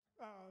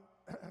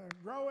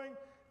growing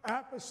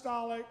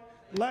apostolic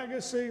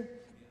legacy,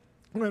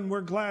 and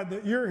we're glad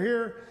that you're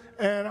here.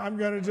 And I'm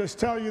going to just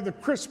tell you the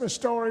Christmas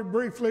story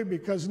briefly,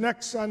 because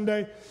next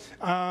Sunday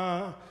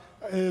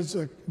is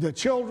the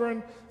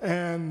children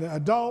and the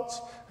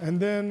adults, and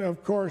then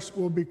of course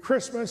will be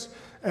Christmas.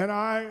 And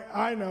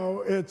I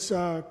know it's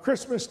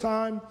Christmas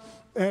time,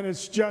 and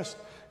it's just,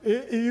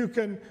 you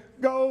can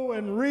go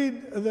and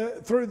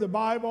read through the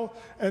Bible,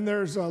 and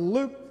there's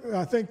Luke,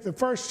 I think the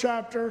first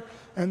chapter,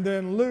 and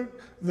then Luke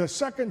the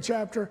second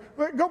chapter.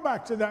 Go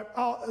back to that.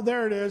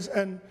 There it is,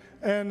 and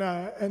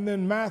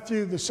then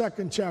Matthew the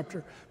second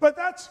chapter. But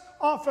that's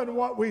often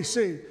what we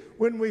see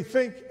when we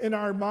think in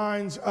our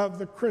minds of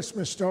the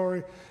Christmas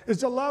story.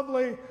 It's a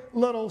lovely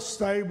little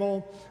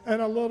stable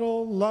and a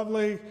little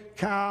lovely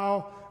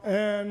cow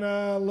and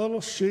a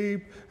little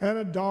sheep and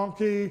a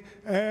donkey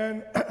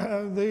and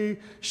the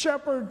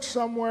shepherd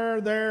somewhere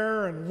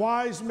there, and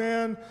wise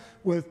men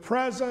with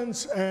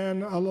presents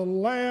and a little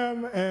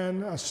lamb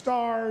and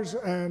stars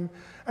and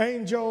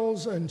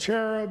angels and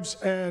cherubs,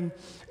 and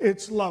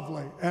it's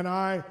lovely. And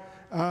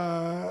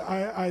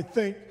I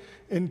think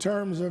in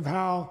terms of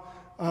how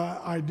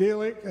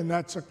idyllic, and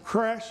that's a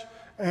creche,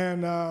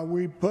 and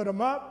we put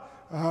them up.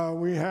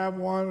 We have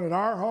one at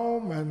our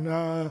home,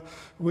 and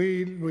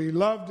we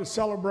love to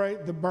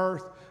celebrate the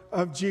birth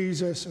of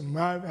Jesus. And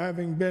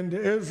having been to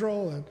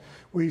Israel, and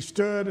we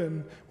stood,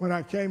 and when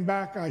I came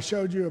back, I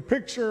showed you a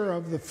picture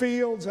of the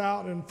fields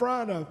out in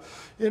front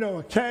of,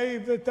 a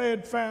cave that they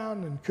had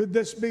found, and could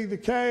this be the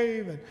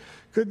cave? And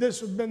could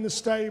this have been the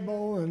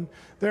stable? And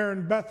there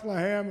in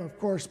Bethlehem, of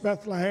course,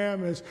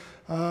 Bethlehem is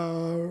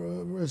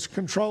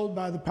controlled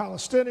by the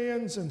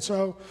Palestinians, and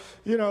so,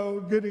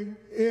 getting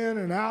in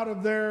and out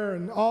of there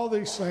and all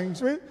these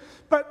things.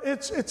 But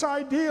it's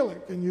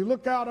idyllic, and you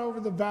look out over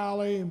the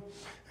valley,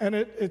 and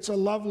it's a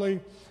lovely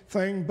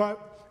thing.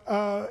 But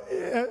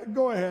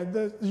go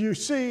ahead. You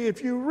see,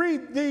 if you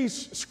read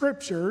these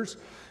scriptures,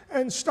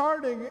 and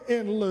starting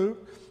in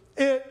Luke,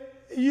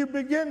 you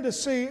begin to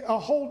see a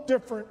whole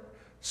different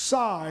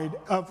side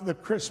of the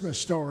Christmas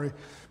story.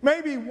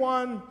 Maybe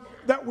one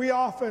that we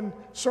often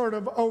sort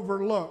of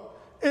overlook.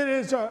 It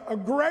is a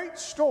great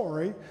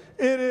story.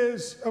 It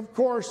is, of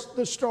course,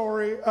 the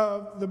story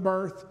of the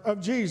birth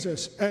of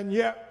Jesus. And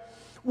yet,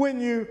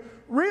 when you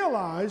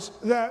realize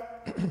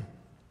that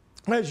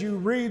as you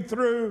read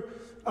through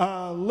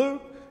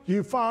Luke,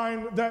 you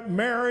find that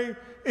Mary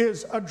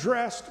is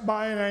addressed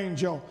by an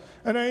angel.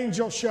 An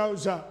angel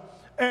shows up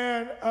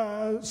and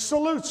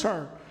salutes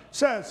her,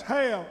 says,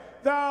 "Hail,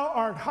 thou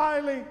art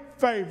highly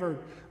favored.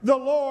 The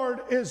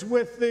Lord is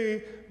with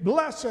thee.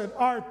 Blessed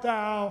art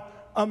thou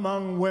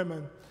among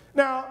women."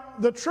 Now,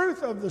 the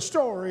truth of the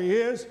story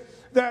is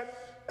that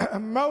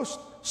most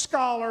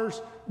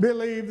scholars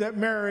believe that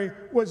Mary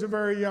was a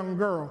very young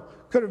girl.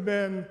 Could have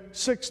been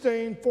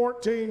 16,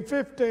 14,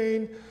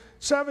 15,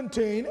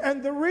 17.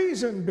 And the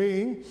reason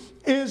being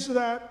is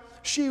that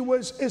she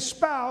was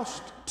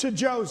espoused to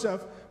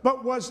Joseph,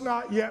 but was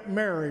not yet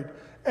married.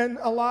 And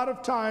a lot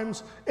of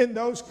times in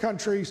those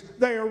countries,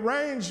 they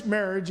arranged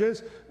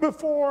marriages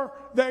before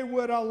they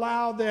would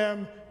allow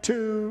them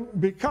to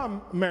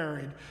become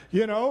married,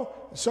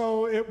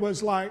 So it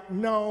was like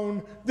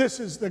known,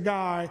 this is the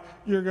guy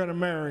you're going to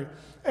marry.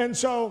 And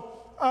so,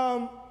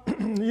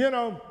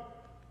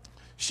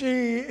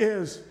 she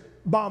is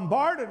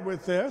bombarded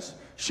with this.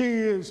 She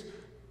is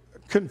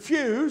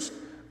confused.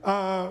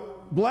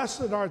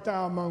 Blessed art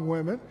thou among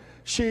women.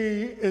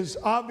 She is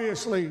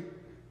obviously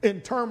in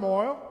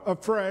turmoil,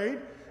 afraid.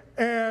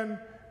 And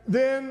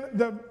then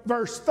the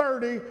verse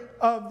 30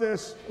 of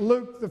this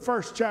Luke, the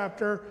first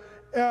chapter,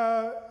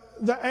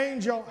 the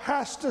angel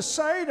has to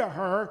say to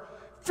her,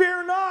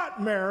 "Fear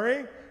not,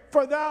 Mary,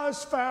 for thou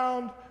hast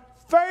found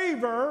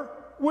favor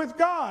with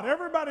God."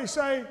 Everybody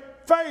say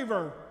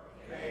favor.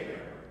 Favor.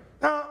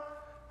 Now,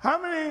 how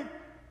many,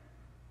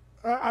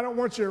 I don't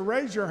want you to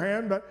raise your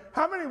hand, but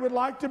how many would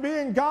like to be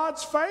in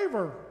God's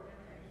favor?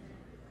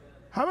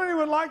 How many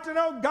would like to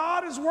know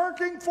God is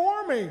working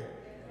for me?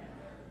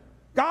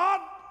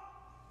 God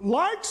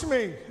likes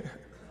me.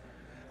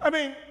 I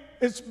mean,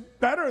 it's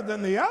better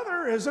than the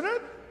other, isn't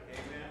it?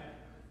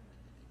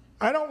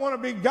 I don't want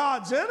to be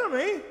God's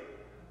enemy.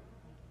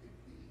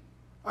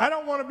 I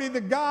don't want to be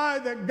the guy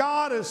that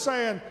God is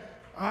saying,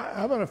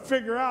 I'm going to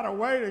figure out a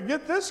way to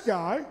get this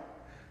guy.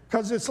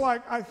 Because it's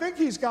like, I think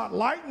he's got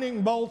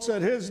lightning bolts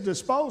at his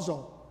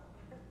disposal.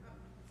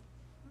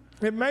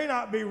 It may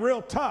not be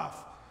real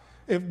tough.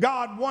 If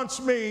God wants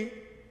me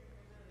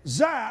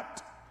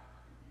zapped,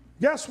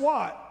 guess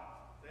what?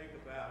 Think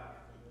about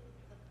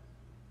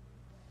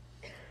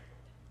it.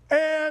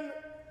 And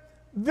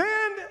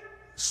then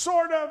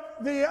sort of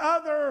the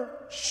other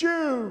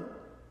shoe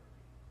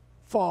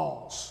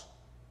falls,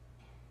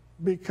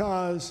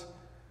 because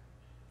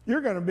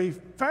you're going to be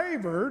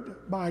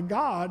favored by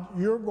God.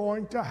 You're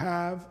going to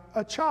have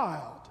a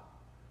child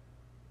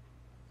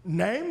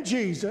named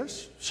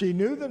Jesus. She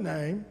knew the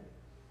name.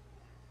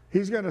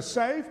 He's going to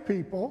save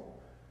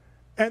people,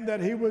 and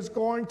that he was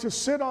going to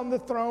sit on the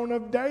throne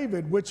of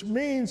David, which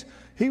means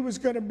he was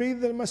going to be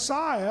the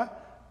Messiah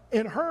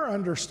in her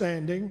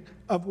understanding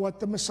of what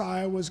the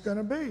Messiah was going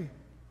to be.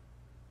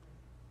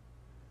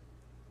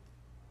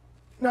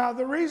 Now,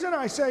 the reason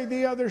I say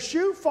the other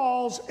shoe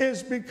falls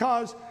is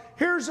because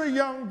here's a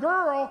young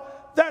girl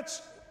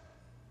that's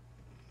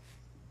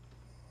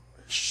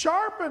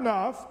sharp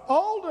enough,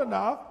 old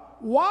enough,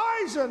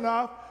 wise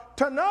enough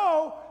to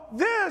know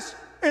this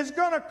is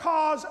going to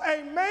cause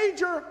a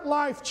major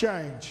life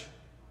change.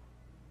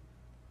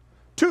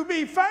 To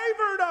be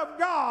favored of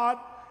God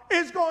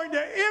is going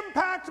to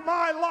impact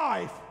my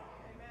life.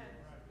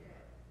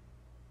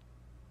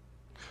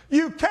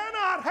 You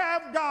cannot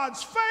have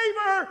God's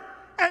favor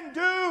and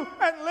do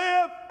and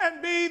live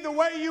and be the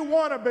way you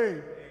want to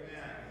be.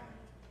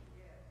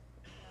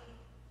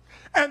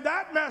 And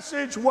that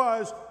message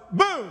was,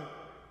 boom,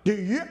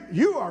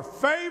 you are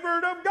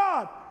favored of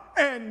God.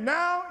 And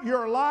now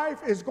your life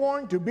is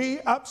going to be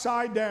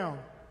upside down.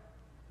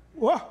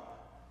 Well,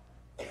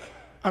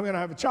 I'm going to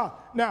have a child.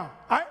 Now,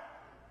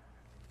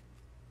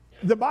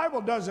 the Bible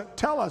doesn't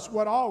tell us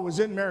what all was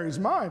in Mary's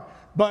mind,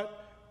 but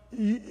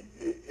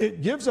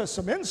it gives us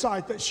some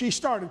insight that she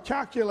started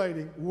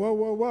calculating. Whoa,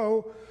 whoa,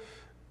 whoa.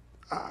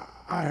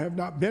 I have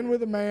not been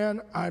with a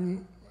man.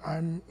 I'm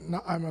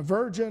a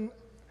virgin.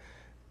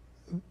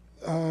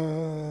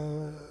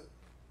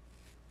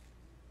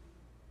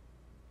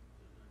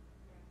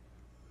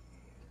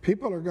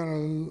 People are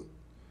going to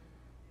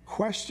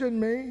question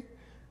me.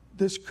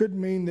 This could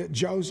mean that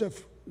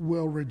Joseph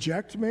will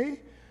reject me.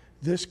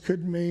 This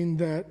could mean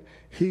that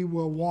he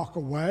will walk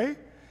away.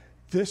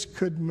 This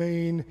could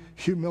mean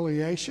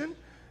humiliation.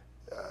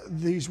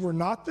 These were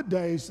not the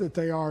days that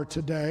they are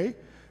today,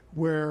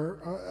 where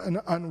an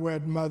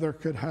unwed mother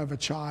could have a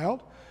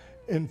child.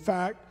 In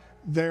fact,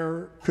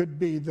 there could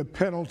be the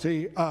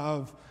penalty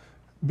of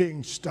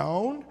being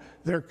stoned.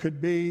 There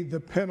could be the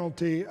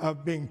penalty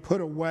of being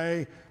put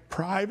away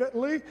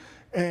privately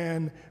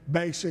and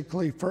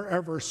basically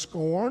forever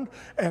scorned.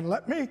 And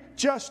let me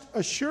just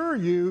assure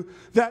you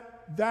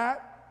that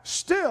that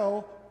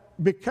still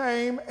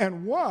became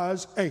and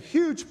was a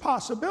huge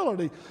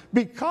possibility,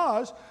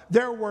 because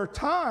there were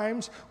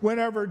times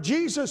whenever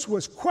Jesus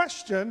was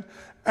questioned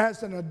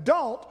as an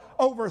adult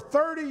over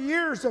 30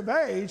 years of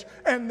age,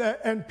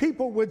 and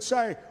people would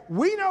say,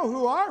 we know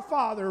who our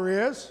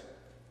father is.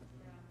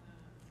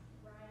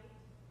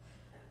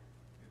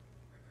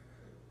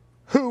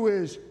 Who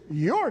is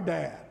your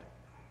dad?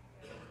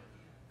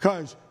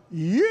 Because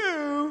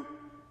you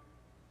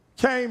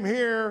came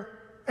here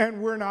and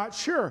we're not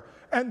sure.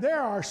 And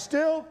there are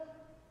still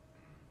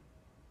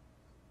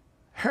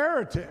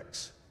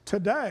heretics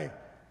today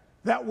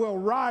that will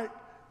write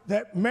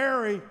that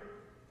Mary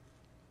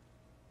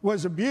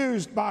was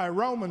abused by a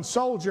Roman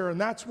soldier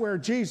and that's where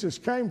Jesus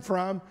came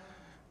from.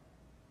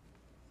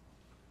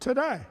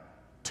 Today,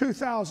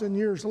 2,000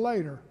 years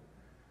later,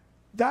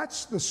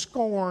 that's the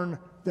scorn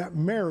that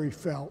Mary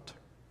felt.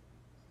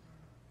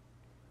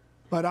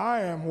 But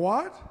I am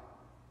what?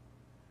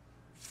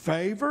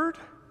 Favored?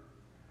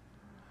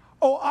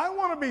 Oh, I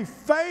want to be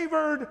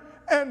favored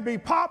and be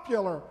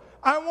popular.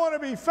 I want to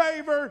be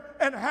favored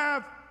and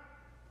have...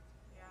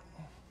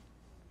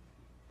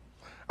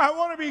 I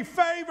want to be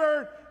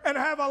favored and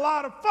have a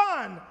lot of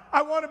fun.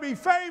 I want to be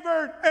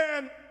favored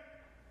and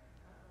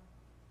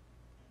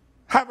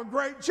have a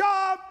great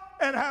job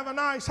and have a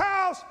nice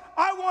house.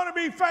 I want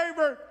to be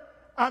favored.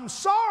 I'm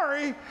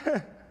sorry.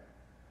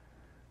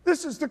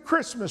 This is the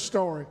Christmas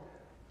story.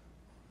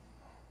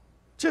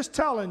 Just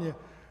telling you.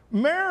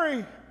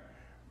 Mary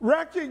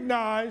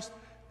recognized,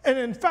 and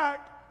in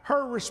fact,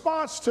 her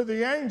response to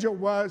the angel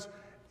was,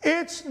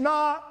 it's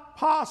not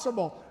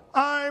possible.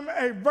 I'm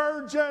a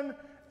virgin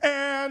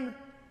and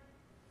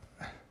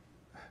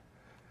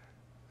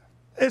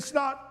it's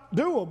not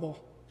doable.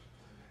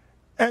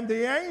 And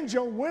the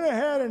angel went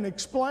ahead and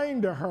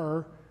explained to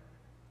her,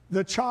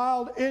 the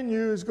child in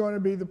you is going to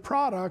be the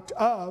product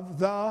of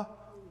the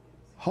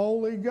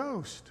Holy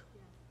Ghost.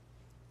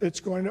 It's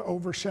going to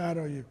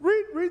overshadow you.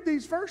 Read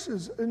these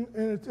verses in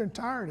its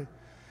entirety.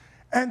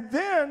 And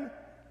then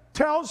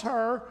tells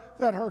her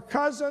that her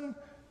cousin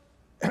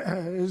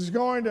is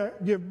going to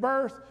give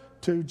birth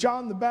to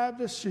John the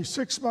Baptist. She's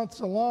 6 months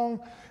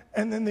along.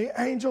 And then the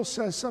angel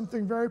says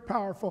something very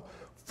powerful.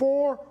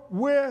 For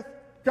with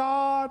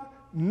God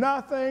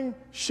nothing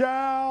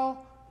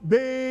shall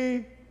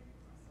be.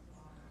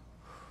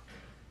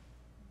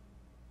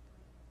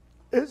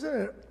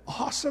 Isn't it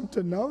awesome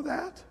to know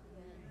that?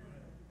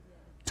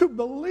 To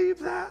believe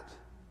that?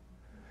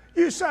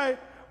 You say,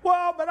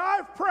 well, but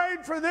I've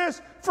prayed for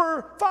this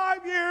for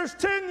 5 years,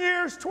 10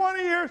 years,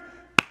 20 years.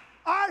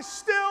 I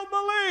still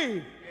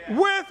believe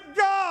with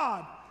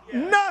God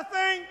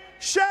nothing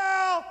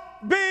shall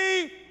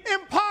be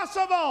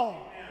impossible.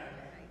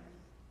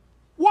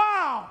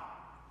 Wow.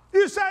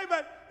 You say,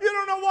 but you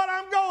don't know what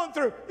I'm going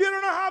through. You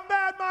don't know how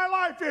bad my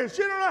life is.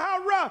 You don't know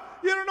how rough.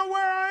 You don't know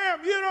where I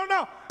am. You don't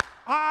know.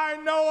 I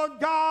know a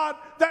God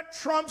that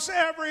trumps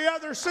every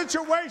other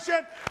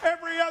situation,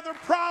 every other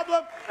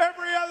problem,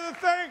 every other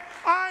thing.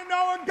 I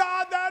know a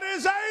God that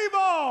is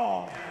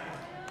able.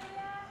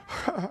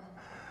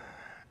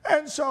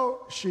 And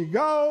so she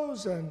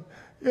goes and,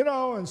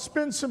 and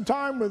spends some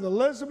time with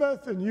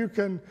Elizabeth, and you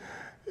can,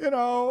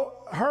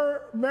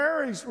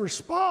 Mary's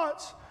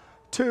response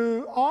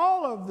to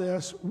all of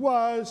this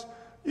was,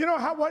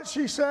 what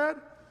she said?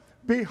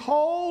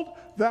 Behold,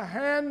 the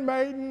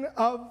handmaiden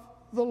of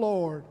the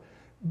Lord,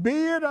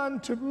 be it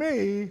unto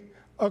me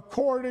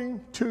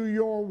according to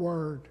your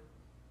word.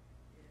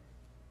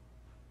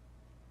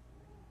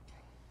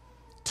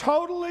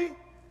 Totally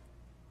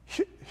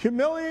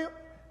humiliated,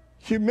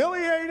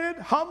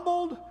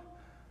 humbled,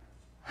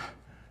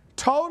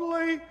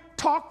 totally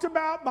talked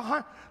about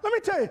behind. Let me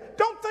tell you,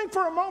 don't think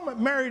for a moment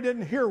Mary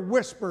didn't hear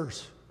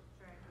whispers.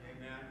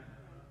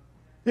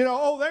 They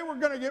were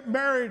going to get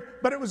married,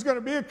 but it was going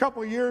to be a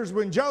couple years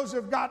when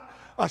Joseph got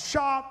a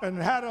shop and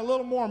had a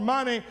little more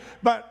money,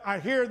 but I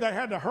hear they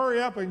had to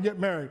hurry up and get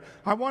married.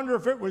 I wonder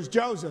if it was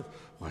Joseph.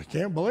 Well, I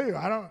can't believe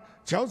it.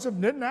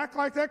 Joseph didn't act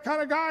like that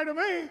kind of guy to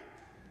me.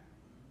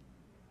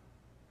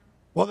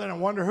 Well, then I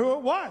wonder who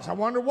it was. I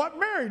wonder what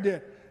Mary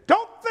did.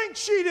 Don't think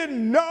she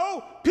didn't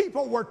know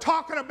people were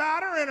talking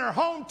about her in her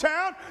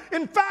hometown.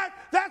 In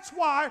fact, that's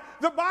why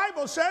the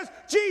Bible says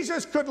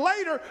Jesus could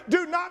later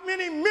do not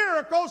many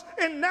miracles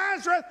in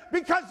Nazareth,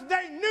 because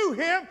they knew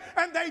him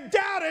and they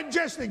doubted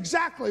just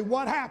exactly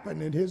what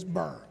happened in his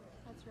birth.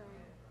 That's right.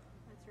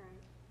 That's right.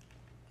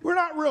 We're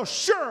not real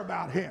sure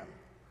about him.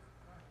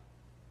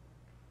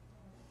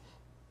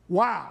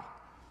 Wow.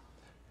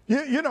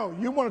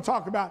 You want to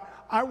talk about,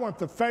 I want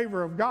the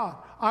favor of God.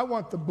 I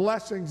want the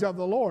blessings of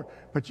the Lord.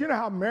 But you know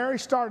how Mary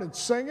started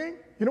singing?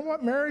 You know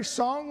what Mary's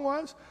song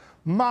was?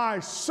 My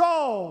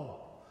soul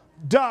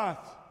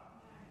doth.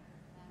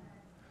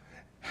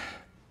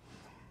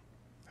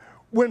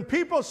 When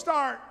people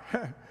start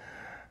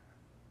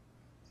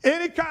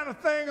any kind of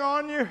thing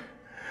on you,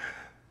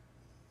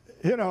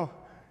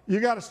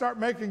 you got to start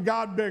making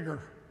God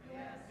bigger.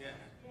 Yes.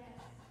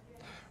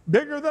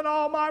 Bigger than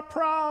all my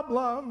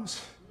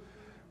problems.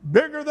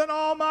 Bigger than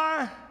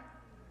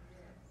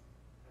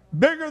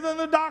bigger than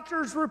the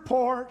doctor's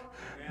report.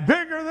 Amen.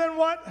 Bigger than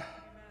what?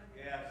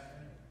 Yes.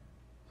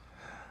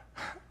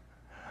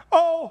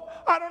 Oh,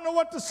 I don't know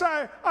what to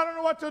say. I don't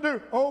know what to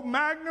do. Oh,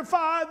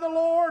 magnify the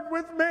Lord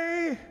with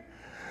me.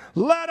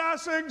 Let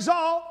us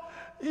exalt.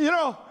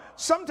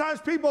 Sometimes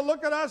people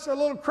look at us a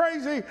little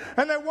crazy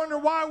and they wonder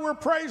why we're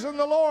praising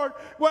the Lord.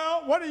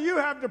 Well, what do you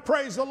have to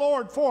praise the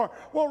Lord for?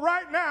 Well,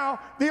 right now,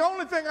 the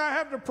only thing I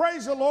have to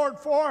praise the Lord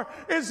for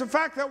is the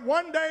fact that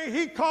one day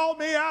he called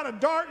me out of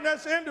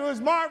darkness into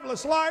his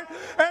marvelous light,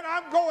 and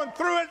I'm going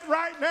through it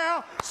right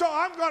now. So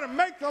I'm going to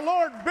make the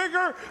Lord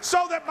bigger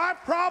so that my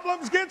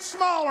problems get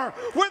smaller.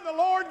 When the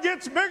Lord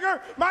gets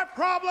bigger, my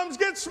problems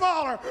get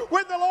smaller.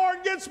 When the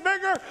Lord gets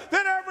bigger,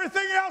 then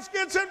everything else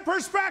gets in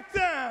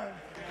perspective.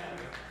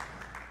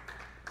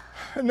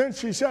 And then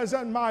she says,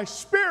 and my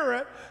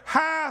spirit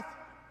hath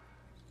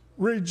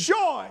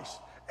rejoiced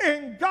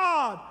in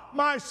God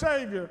my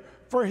Savior,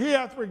 for he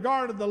hath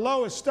regarded the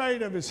low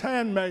estate of his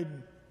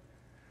handmaiden.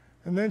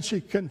 And then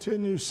she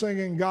continues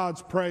singing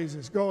God's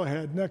praises. Go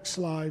ahead, next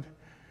slide.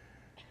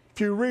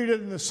 If you read it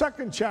in the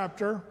second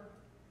chapter,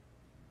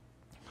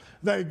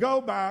 they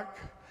go back.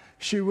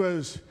 She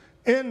was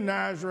in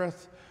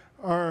Nazareth,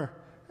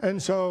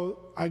 and so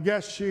I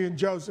guess she and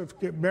Joseph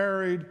get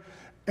married.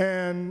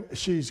 And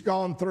she's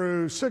gone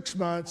through 6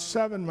 months,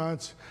 7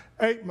 months,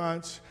 8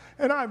 months,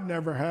 and I've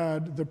never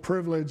had the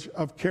privilege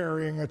of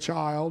carrying a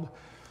child,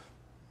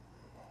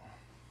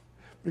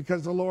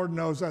 because the Lord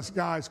knows us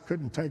guys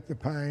couldn't take the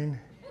pain.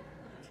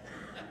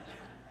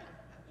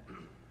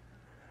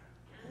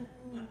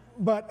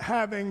 But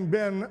having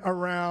been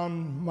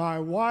around my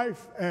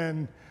wife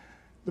and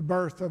the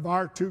birth of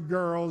our 2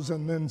 girls,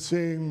 and then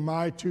seeing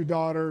my 2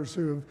 daughters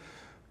who have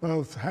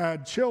both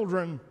had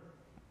children,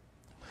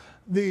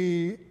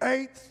 the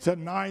 8th to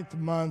 9th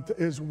month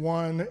is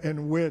one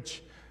in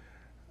which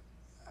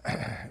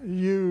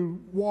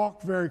you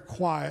walk very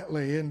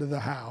quietly into the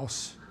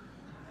house.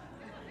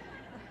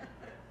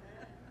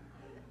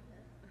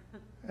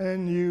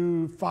 And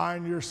you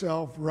find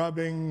yourself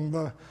rubbing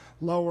the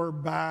lower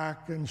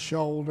back and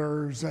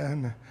shoulders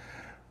and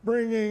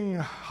bringing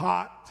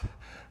hot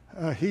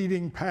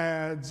heating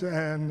pads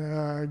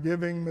and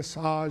giving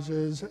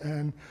massages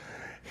and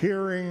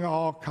hearing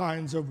all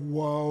kinds of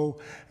woe.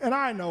 And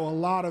I know a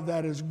lot of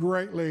that is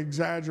greatly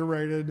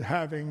exaggerated,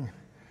 having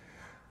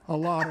a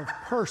lot of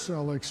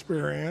personal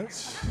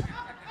experience.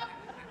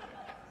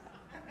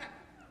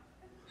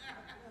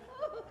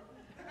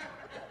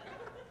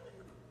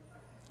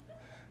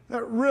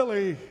 That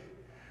really,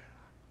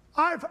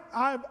 I've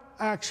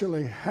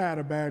actually had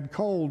a bad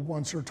cold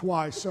once or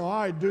twice, so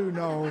I do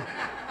know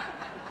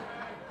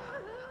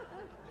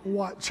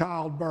what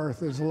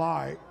childbirth is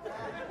like.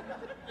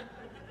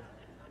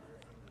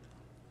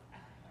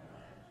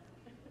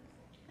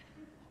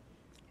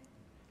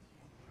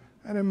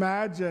 And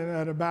imagine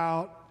at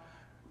about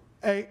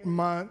 8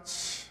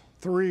 months,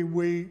 3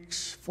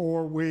 weeks,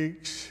 4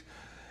 weeks,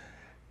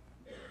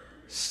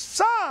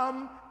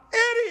 some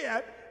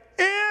idiot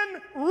in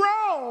in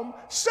Rome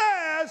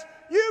says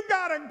you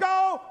got to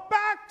go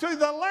back to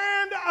the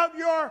land of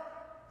your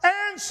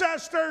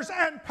ancestors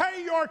and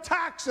pay your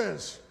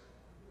taxes.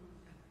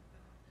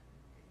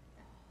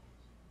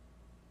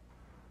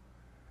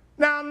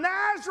 Now,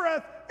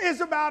 Nazareth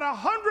is about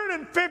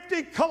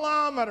 150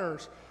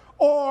 kilometers,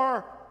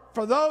 or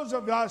for those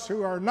of us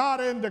who are not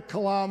into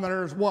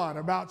kilometers, what,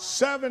 about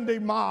 70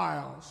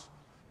 miles.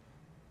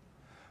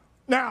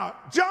 Now,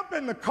 jump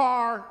in the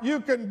car, you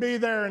can be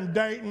there in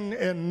Dayton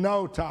in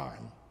no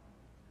time.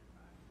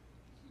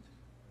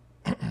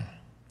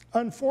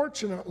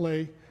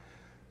 Unfortunately,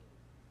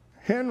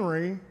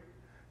 Henry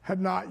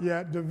had not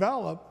yet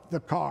developed the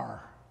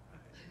car.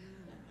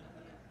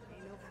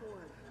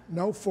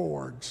 No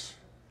Fords.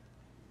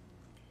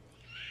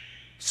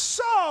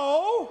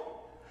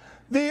 So,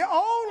 the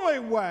only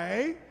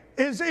way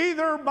is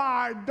either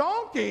by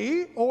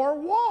donkey or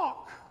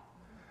walk.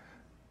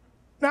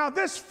 Now,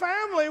 this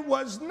family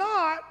was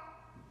not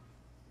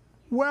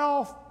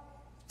well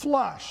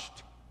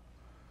flushed.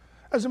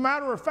 As a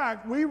matter of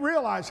fact, we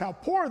realize how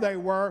poor they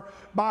were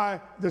by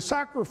the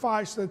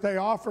sacrifice that they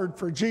offered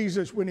for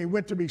Jesus when he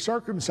went to be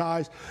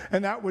circumcised,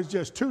 and that was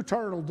just 2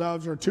 turtle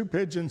doves or 2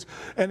 pigeons,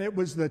 and it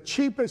was the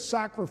cheapest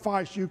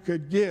sacrifice you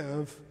could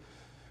give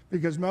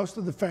because most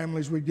of the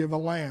families would give a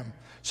lamb.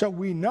 So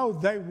we know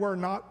they were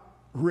not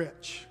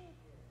rich.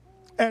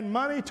 And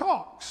money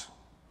talks.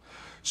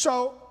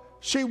 So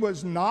she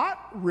was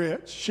not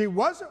rich, she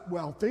wasn't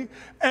wealthy,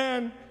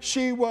 and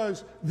she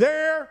was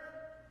there.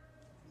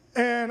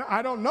 And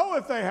I don't know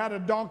if they had a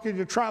donkey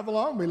to travel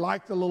on. We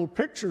like the little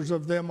pictures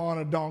of them on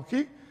a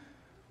donkey.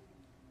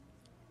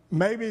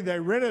 Maybe they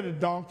rented a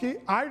donkey.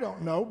 I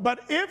don't know. But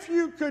if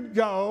you could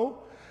go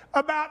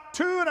about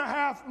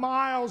 2.5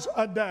 miles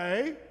a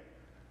day,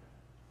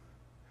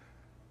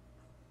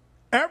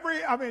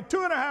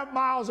 2.5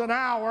 miles an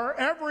hour,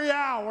 every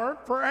hour,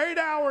 for 8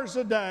 hours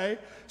a day,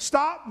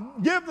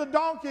 stop, give the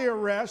donkey a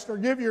rest or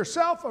give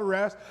yourself a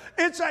rest.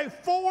 It's a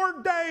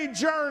 4-day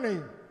journey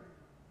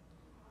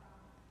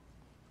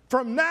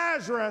from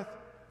Nazareth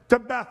to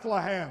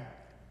Bethlehem.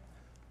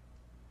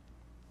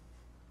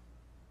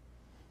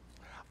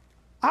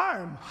 I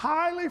am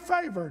highly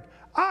favored.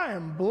 I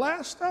am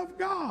blessed of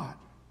God.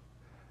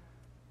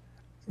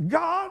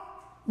 God,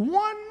 1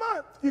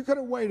 month, you could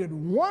have waited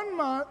 1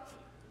 month,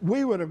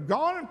 we would have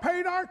gone and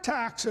paid our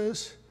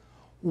taxes.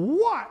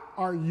 What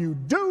are you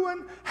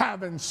doing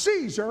having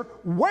Caesar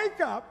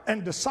wake up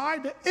and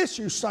decide to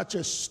issue such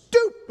a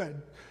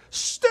stupid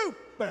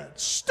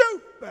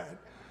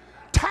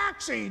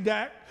taxi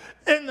debt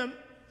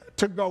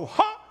to go,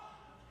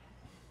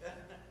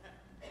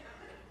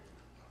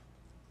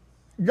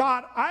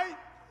 God,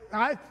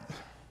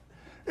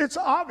 it's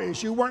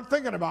obvious you weren't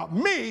thinking about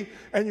me,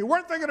 and you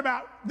weren't thinking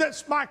about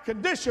my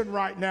condition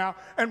right now,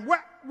 and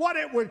what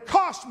it would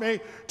cost me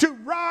to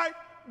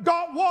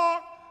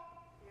walk.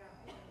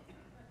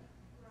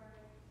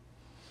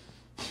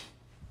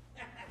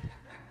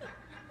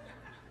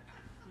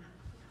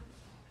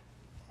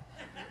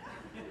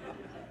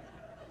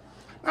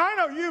 I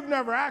know you've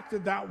never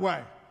acted that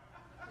way.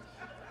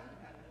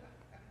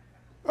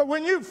 But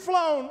when you've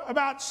flown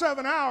about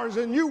 7 hours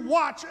and you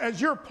watch as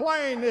your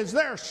plane is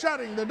there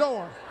shutting the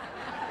door.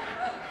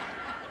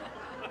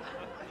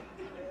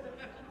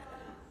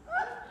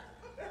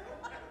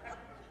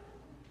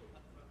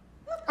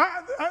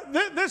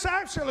 This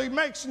actually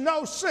makes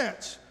no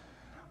sense.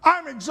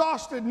 I'm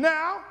exhausted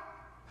now.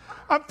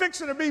 I'm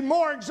fixing to be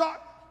more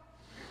exhausted.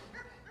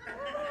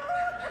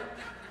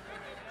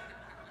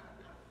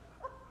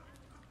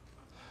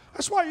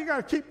 That's why you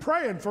got to keep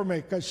praying for me,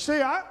 because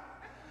see,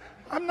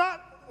 I'm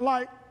not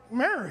like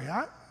Mary.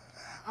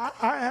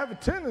 I have a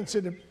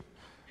tendency to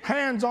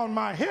hands on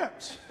my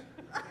hips.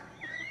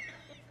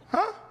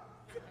 Huh?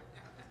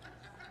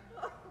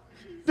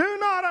 Do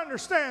not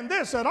understand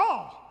this at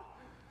all.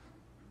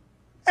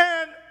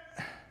 And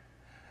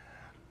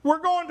we're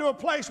going to a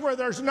place where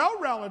there's no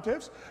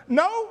relatives,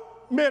 no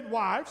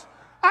midwives.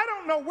 I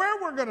don't know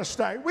where we're going to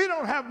stay. We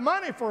don't have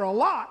money for a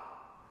lot.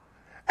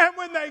 And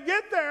when they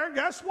get there,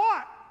 guess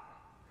what?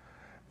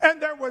 And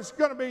there was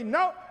going to be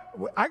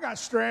I got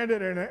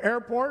stranded in an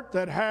airport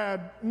that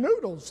had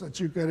noodles that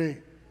you could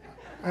eat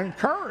and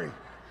curry.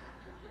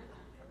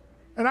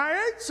 And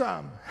I ate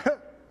some.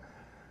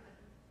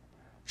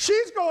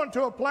 She's going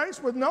to a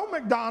place with no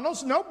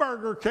McDonald's, no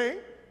Burger King.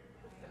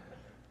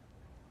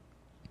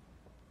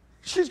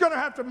 She's going to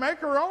have to make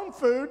her own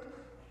food,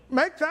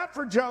 make that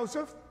for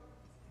Joseph.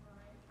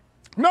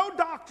 No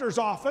doctor's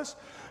office.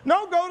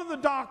 No go to the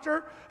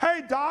doctor.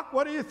 Hey, doc,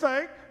 what do you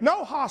think?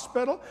 No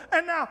hospital.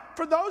 And now,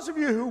 for those of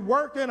you who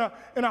work in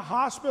a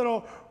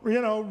hospital,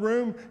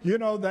 room,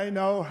 they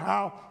know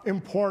how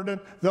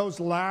important those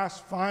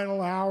last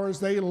final hours.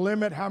 They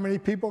limit how many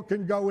people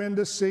can go in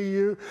to see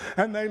you,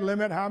 and they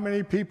limit how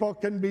many people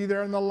can be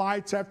there, and the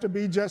lights have to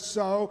be just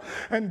so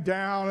and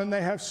down, and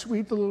they have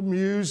sweet little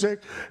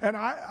music. And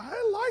I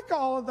like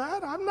all of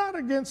that. I'm not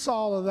against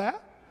all of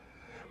that.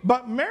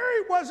 But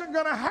Mary wasn't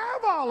going to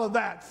have all of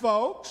that,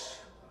 folks.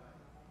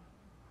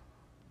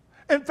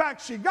 In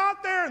fact, she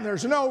got there and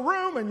there's no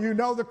room, and you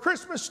know the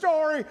Christmas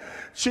story.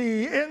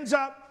 She ends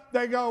up,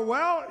 they go,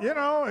 well, you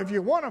know, if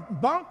you want to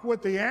bunk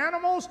with the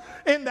animals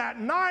in that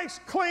nice,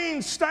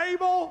 clean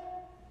stable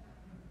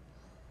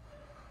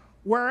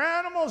where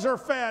animals are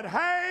fed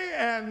hay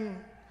and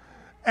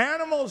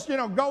animals, you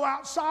know, go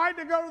outside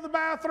to go to the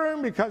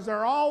bathroom because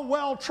they're all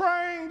well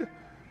trained.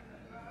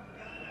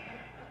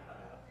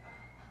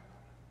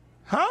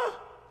 Huh?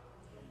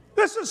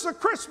 This is the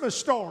Christmas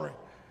story.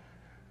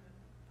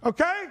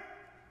 Okay?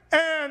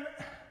 And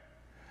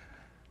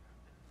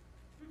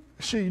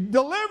she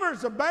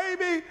delivers a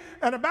baby,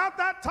 and about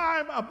that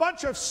time, a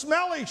bunch of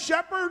smelly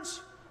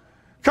shepherds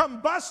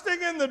come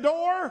busting in the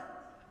door.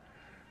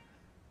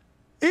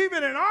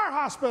 Even in our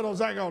hospitals,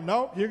 they go,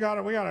 nope, we got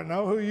to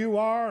know who you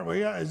are.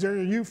 Is there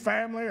you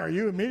family? Are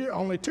you immediate?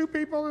 Only 2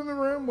 people in the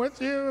room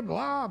with you?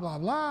 Blah, blah,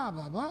 blah,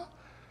 blah, blah.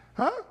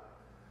 Huh?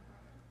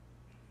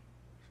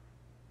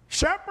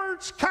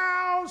 Shepherds,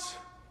 cows,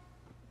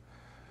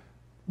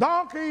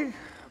 donkey.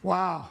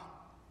 Wow.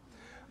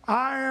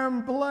 I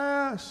am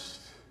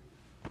blessed.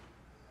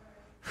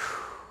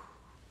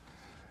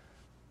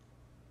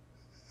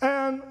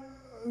 And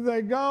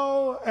they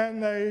go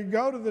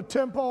to the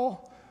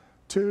temple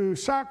to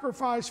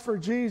sacrifice for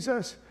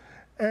Jesus,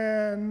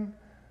 and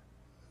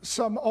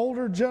some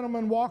older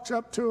gentleman walks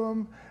up to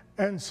him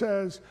and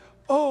says,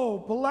 oh,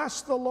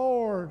 bless the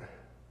Lord.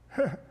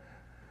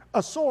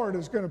 A sword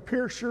is going to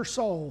pierce your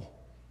soul.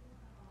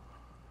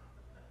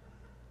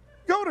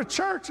 Go to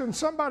church and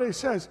somebody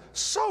says,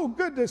 so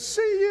good to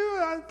see you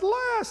at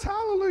last,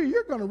 hallelujah.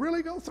 You're going to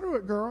really go through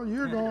it, girl.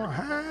 You're going to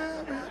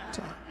have it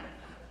time.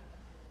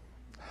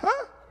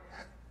 Huh?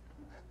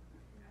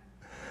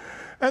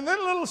 And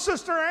then little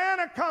Sister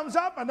Anna comes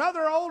up,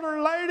 another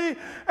older lady,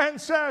 and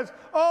says,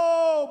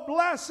 oh,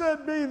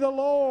 blessed be the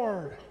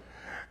Lord.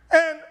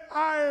 And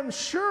I am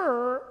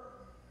sure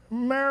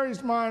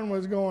Mary's mind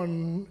was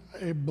going,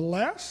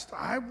 blessed?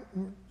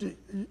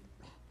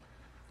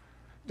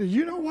 Do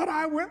you know what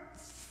I went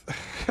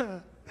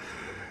through?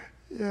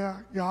 Yeah,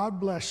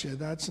 God bless you.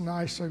 That's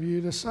nice of you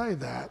to say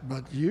that,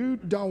 but you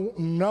don't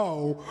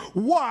know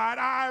what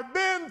I've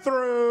been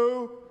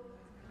through.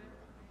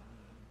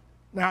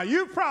 Now,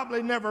 you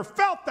probably never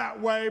felt that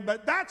way,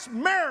 but that's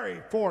Mary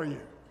for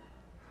you.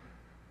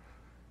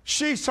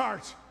 She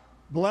starts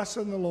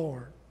blessing the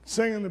Lord,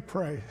 singing the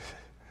praise.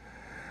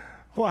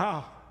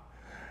 Wow.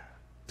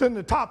 Then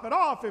to top it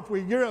off, if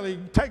we really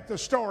take the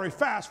story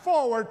fast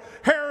forward,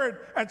 Herod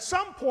at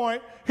some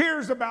point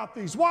hears about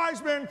these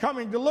wise men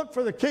coming to look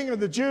for the king of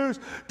the Jews,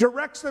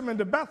 directs them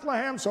into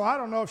Bethlehem. So I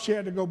don't know if she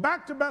had to go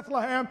back to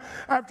Bethlehem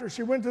after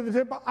she went to the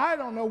temple. I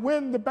don't know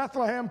when the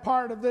Bethlehem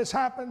part of this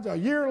happens, a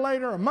year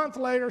later, a month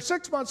later,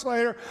 6 months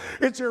later.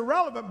 It's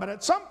irrelevant, but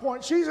at some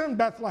point she's in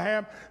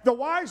Bethlehem. The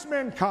wise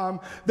men come.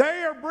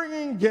 They are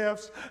bringing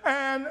gifts,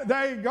 and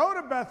they go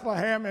to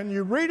Bethlehem, and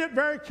you read it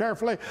very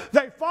carefully.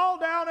 They fall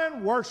down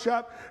and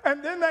worship,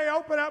 and then they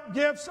open up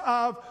gifts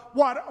of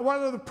what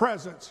are the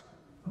presents?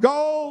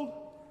 Gold,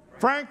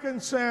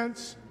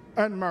 frankincense,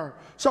 and myrrh.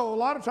 So a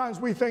lot of times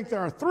we think there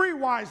are 3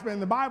 wise men.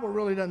 The Bible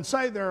really doesn't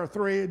say there are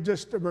 3. It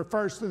just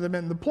refers to them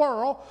in the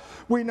plural.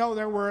 We know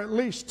there were at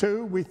least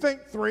 2. We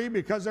think 3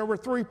 because there were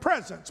 3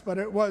 presents, but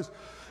it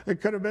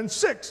could have been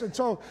 6. And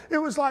so it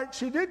was like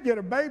she did get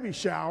a baby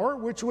shower,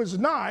 which was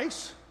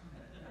nice.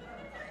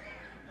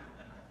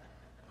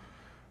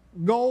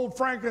 Gold,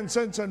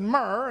 frankincense, and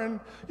myrrh. And,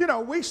 you know,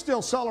 we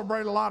still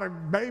celebrate a lot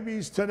of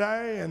babies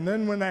today. And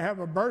then when they have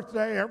a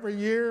birthday every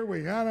year,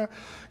 we kind of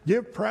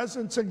give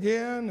presents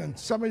again. And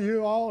some of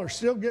you all are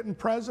still getting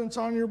presents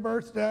on your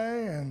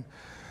birthday. And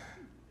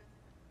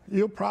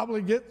you'll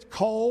probably get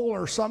coal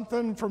or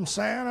something from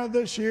Santa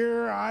this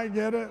year. I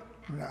get it.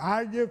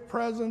 I give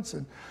presents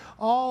and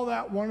all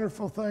that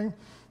wonderful thing.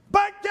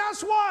 But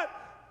guess what?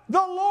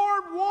 The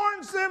Lord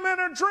warns them in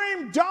a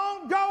dream,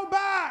 don't go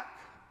back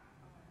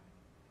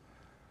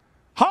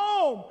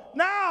home.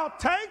 Now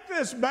take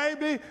this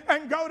baby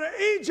and go to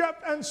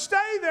Egypt and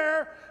stay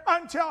there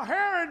until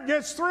Herod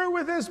gets through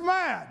with his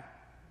mad.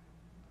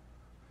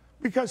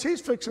 Because he's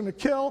fixing to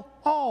kill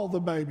all the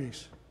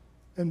babies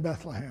in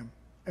Bethlehem,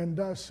 and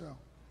does so.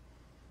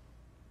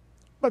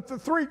 But the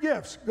 3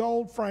 gifts,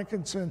 gold,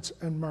 frankincense,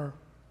 and myrrh,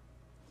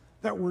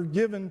 that were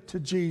given to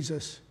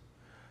Jesus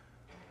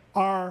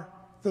are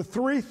the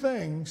 3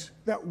 things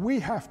that we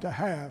have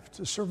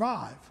to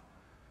survive.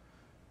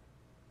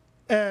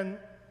 And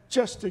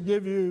just to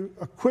give you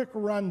a quick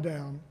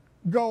rundown,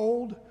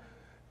 gold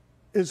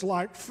is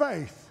like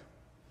faith.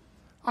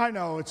 I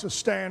know it's a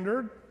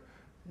standard,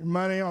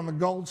 money on the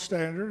gold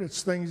standard.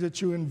 It's things that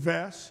you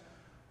invest.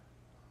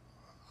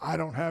 I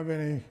don't have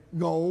any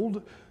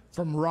gold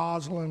from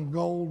Rosalind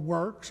Gold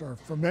Works or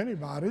from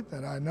anybody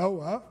that I know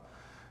of.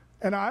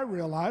 And I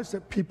realize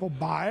that people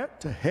buy it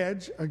to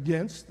hedge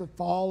against the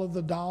fall of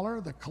the dollar,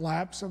 the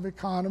collapse of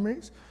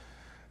economies.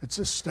 It's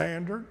a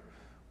standard.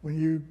 When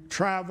you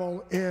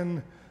travel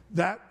in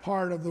that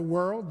part of the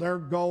world, their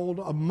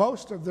gold,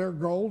 most of their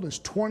gold is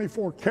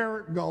 24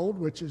 karat gold,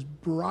 which is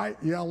bright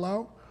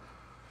yellow.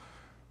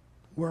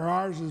 where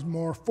ours is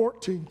more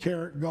 14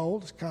 karat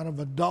gold. It's kind of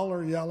a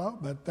duller yellow,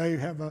 but they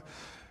have a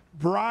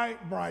bright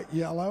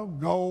yellow,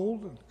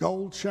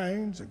 gold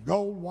chains and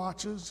gold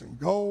watches and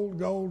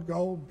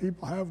gold.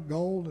 People have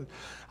gold. And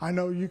I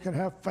know you can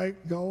have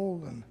fake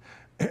gold, and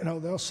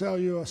they'll sell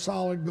you a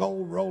solid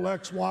gold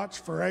Rolex watch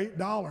for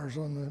 $8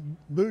 on the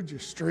Buja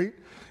Street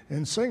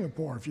in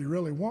Singapore if you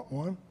really want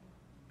one.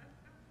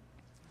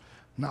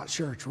 Not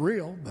sure it's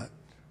real, but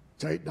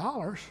it's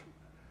 $8.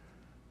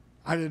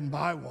 I didn't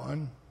buy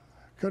one.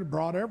 Could have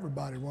brought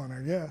everybody one, I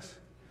guess.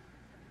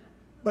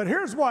 But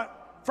here's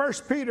what 1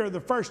 Peter, the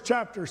first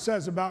chapter,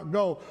 says about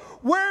gold.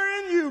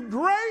 Wherein you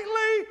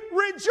greatly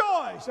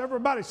rejoice.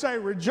 Everybody say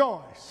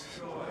rejoice.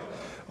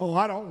 Oh,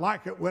 I don't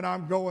like it when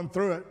I'm going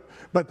through it,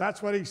 but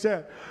that's what he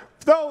said.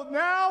 Though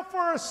now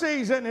for a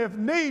season, if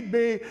need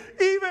be,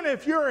 even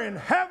if you're in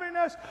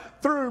heaviness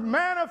through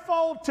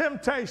manifold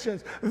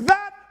temptations,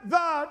 that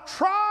the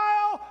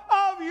trial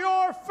of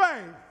your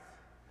faith,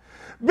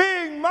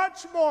 being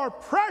much more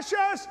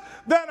precious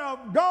than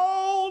of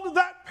gold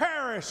that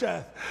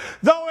perisheth,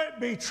 though it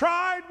be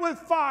tried with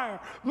fire,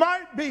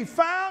 might be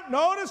found,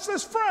 notice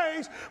this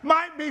phrase,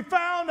 might be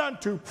found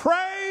unto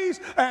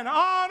praise and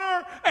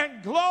honor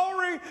and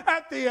glory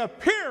at the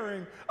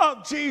appearing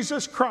of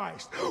Jesus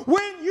Christ.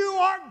 When you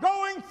are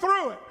going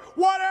through it,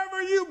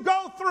 whatever you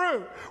go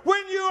through,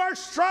 when you are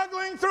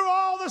struggling through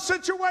all the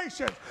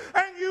situations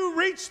and you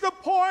reach the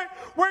point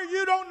where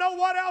you don't know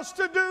what else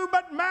to do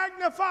but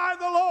magnify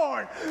the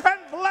Lord and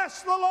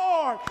bless the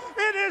Lord,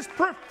 it is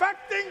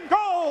perfecting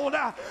gold.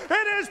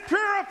 It is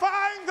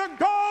purifying the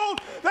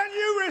gold that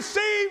you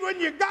received when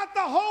you got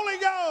the Holy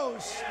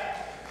Ghost.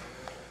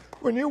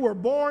 When you were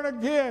born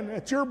again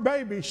at your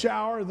baby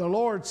shower, the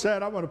Lord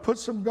said, I'm going to put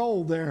some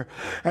gold there,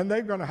 and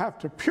they're going to have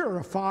to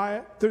purify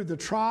it through the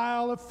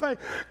trial of faith.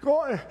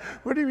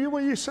 What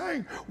are you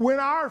saying? When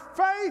our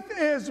faith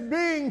is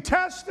being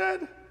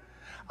tested,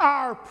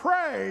 our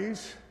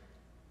praise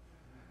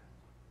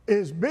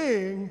is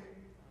being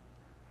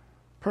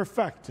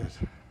perfected.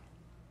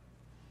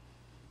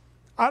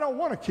 I don't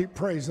want to keep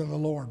praising the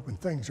Lord when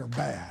things are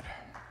bad.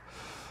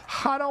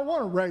 I don't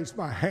want to raise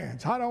my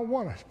hands. I don't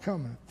want to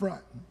come in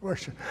front and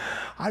worship.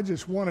 I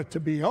just want it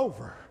to be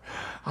over.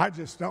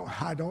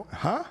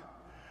 Huh?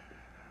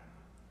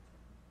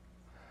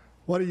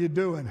 What are you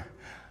doing?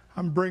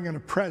 I'm bringing a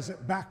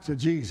present back to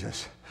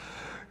Jesus.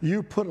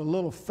 You put a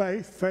little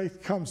faith.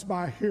 Faith comes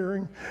by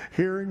hearing,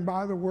 hearing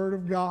by the word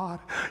of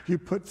God. You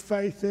put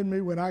faith in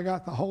me when I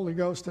got the Holy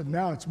Ghost, and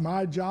now it's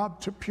my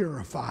job to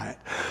purify it.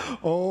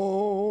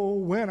 Oh,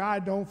 when I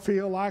don't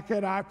feel like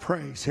it, I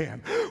praise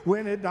him.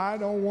 When I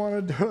don't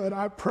want to do it,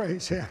 I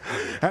praise him.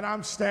 And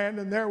I'm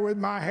standing there with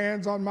my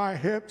hands on my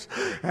hips,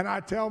 and I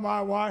tell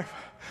my wife,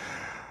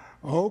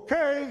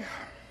 okay,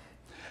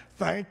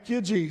 thank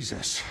you,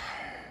 Jesus.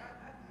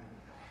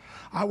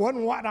 I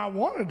wasn't what I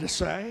wanted to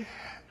say,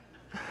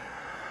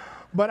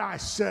 but I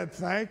said,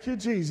 thank you,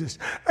 Jesus.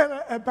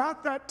 And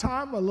about that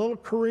time, a little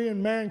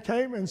Korean man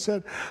came and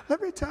said,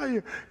 let me tell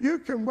you, you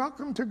can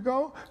welcome to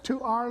go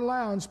to our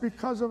lounge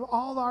because of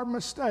all our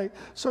mistakes.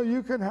 So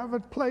you can have a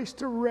place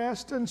to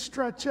rest and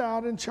stretch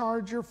out and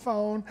charge your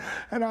phone.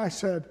 And I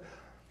said,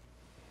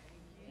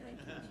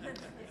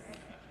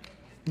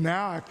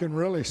 now I can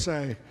really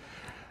say,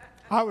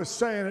 I was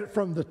saying it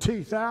from the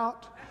teeth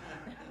out.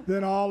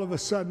 Then all of a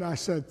sudden I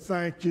said,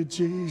 thank you,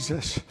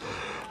 Jesus.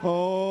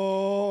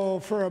 Oh,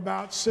 for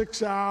about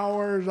 6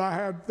 hours,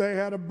 they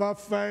had a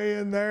buffet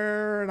in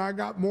there, and I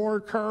got more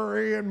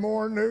curry and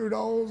more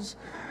noodles.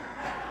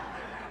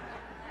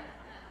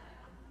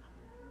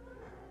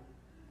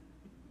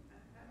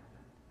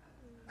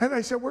 And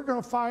they said, we're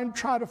going to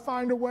try to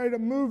find a way to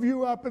move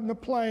you up in the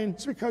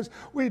planes because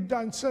we've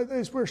done so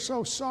this. We're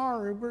so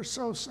sorry. We're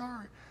so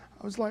sorry.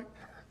 I was like,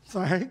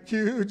 thank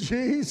you,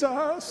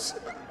 Jesus.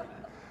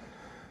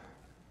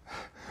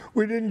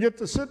 We didn't get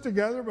to sit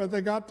together, but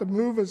they got to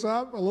move us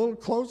up a little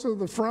closer to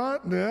the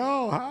front.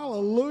 Oh,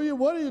 hallelujah.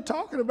 What are you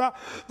talking about?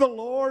 The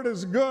Lord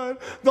is good.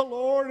 The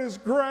Lord is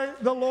great.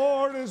 The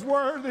Lord is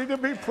worthy to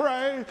be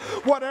praised.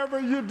 Whatever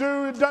you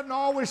do, it doesn't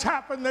always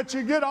happen that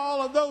you get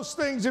all of those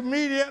things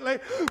immediately,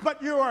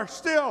 but you are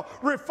still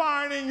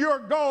refining your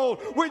gold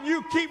when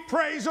you keep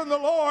praising the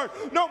Lord.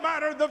 No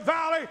matter the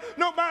valley,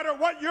 no matter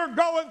what you're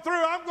going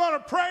through, I'm going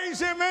to praise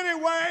him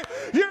anyway.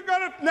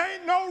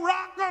 Ain't no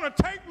rock going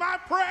to take my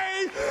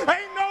praise.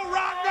 Ain't no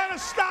rock going to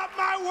stop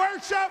my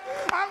worship.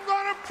 I'm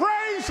going to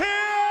praise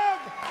him.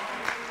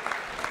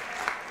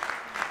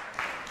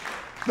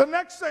 The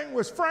next thing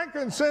was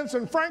frankincense,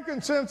 and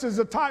frankincense is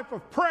a type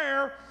of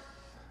prayer.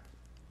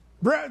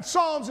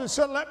 Psalms, it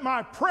said, let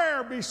my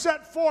prayer be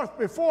set forth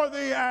before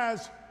thee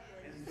as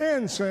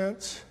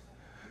incense,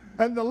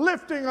 and the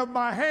lifting of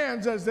my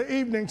hands as the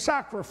evening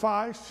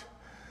sacrifice.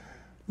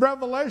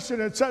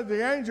 Revelation, it said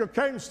the angel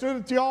came and stood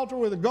at the altar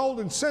with a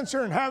golden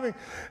censer, and having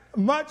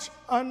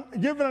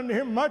given unto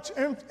him much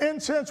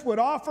incense, would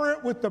offer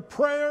it with the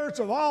prayers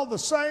of all the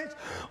saints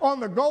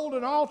on the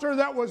golden altar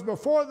that was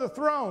before the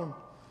throne.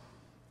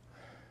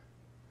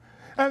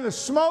 And the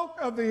smoke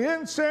of the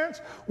incense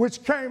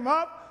which came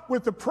up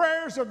with the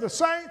prayers of the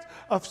saints,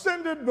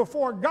 ascended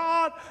before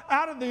God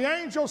out of the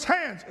angel's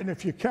hands. And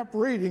if you kept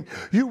reading,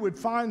 you would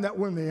find that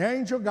when the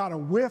angel got a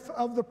whiff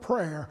of the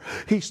prayer,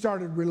 he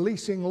started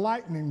releasing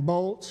lightning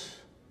bolts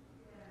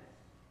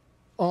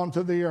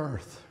onto the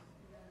earth.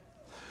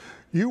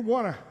 You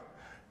want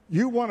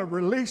to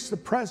release the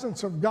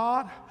presence of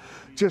God?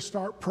 Just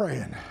start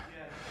praying.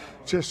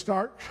 Just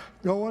start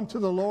going to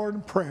the Lord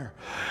in prayer.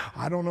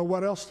 I don't know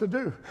what else to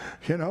do,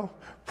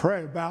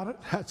 Pray about it.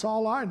 That's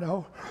all I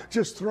know.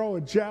 Just throw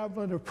a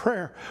javelin of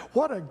prayer.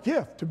 What a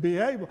gift to be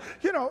able,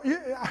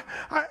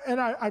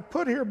 I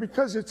put here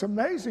because it's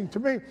amazing to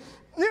me,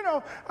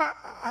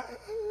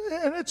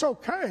 and it's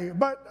okay,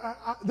 but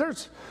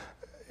there's,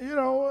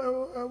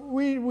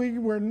 we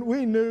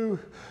knew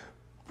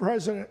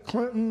President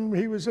Clinton.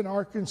 He was in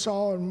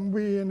Arkansas, and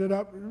we ended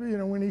up,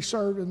 when he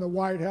served in the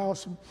White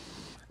House,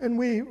 and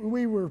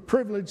we were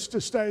privileged to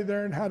stay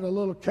there and had a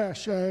little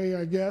cachet,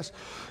 I guess,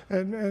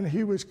 and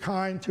he was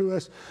kind to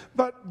us.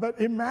 But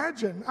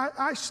imagine,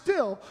 I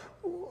still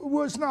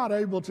was not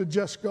able to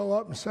just go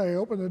up and say,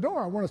 open the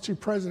door, I want to see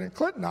President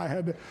Clinton. I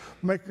had to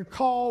make a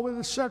call with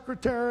the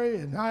secretary,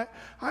 and I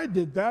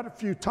did that a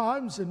few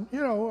times, and,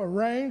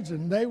 arrange,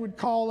 and they would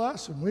call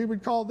us, and we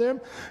would call them,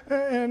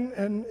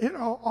 and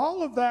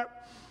all of that.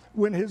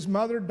 When his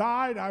mother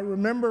died, I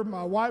remember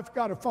my wife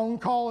got a phone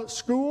call at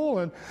school,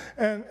 and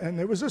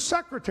it was a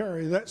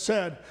secretary that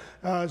said,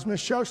 is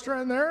Miss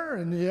Sjostrand there?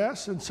 And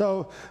yes, and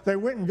so they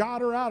went and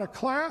got her out of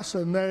class,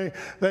 and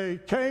they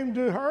came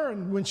to her,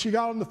 and when she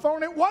got on the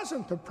phone, it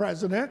wasn't the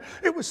president,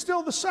 it was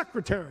still the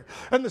secretary.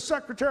 And the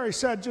secretary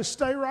said, just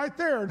stay right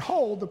there and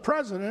hold, the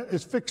president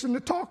is fixing to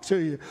talk to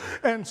you.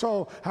 And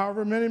so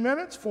however many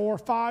minutes, 4,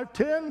 5,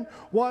 10,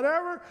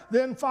 whatever,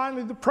 then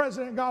finally the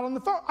president got on the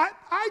phone.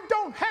 I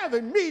don't have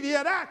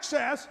immediate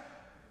access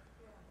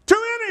to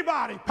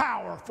anybody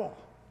powerful.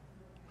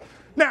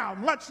 Now,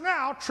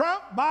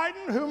 Trump,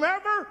 Biden,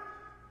 whomever,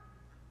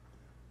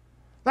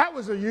 that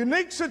was a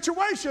unique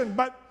situation,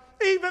 but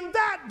even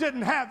that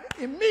didn't have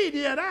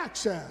immediate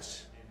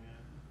access. Amen.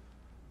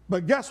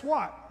 But guess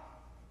what?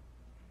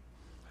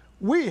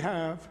 We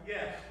have.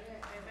 Yes.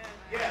 Amen.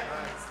 Yes.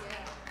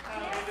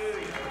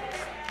 Hallelujah.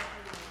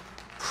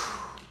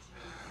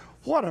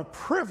 What a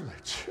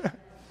privilege.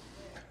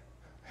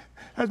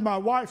 As my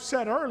wife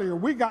said earlier,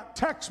 we got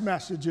text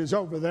messages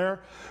over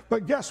there,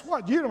 but guess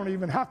what? You don't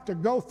even have to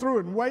go through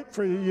and wait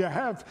for you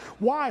have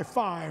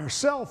Wi-Fi or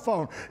cell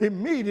phone.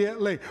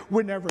 Immediately,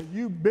 whenever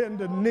you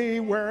bend a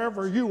knee,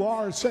 wherever you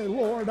are, and say,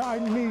 Lord, I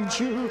need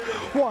you.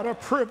 What a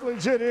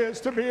privilege it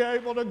is to be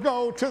able to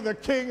go to the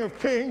King of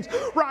Kings,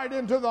 right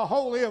into the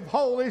Holy of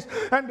Holies,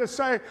 and to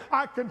say,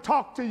 I can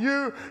talk to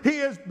you. He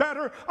is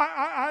better.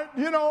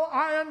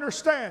 I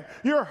understand.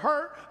 You're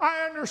hurt.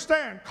 I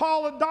understand.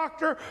 Call a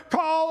doctor.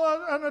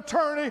 Call an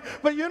attorney,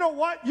 but you know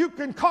what? You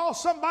can call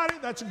somebody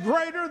that's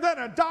greater than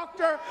a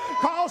doctor.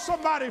 Call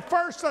somebody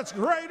first that's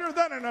greater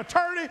than an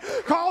attorney.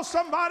 Call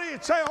somebody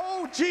and say,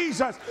 oh,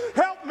 Jesus,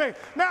 help me.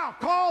 Now,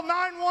 call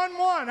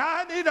 911.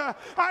 I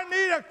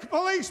need a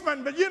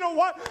policeman, but you know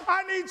what?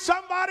 I need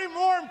somebody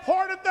more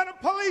important than a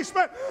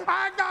policeman.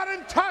 I got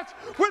in touch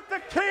with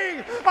the King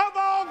of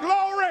all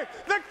glory,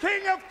 the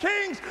King of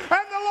kings,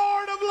 and the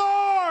Lord of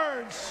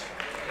lords.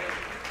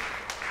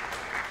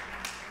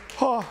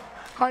 Oh,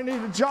 I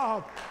need a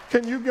job.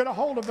 Can you get a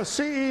hold of a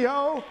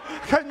CEO?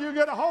 Can you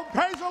get a hold?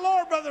 Praise the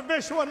Lord, Brother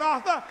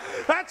Vishwanatha.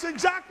 That's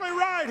exactly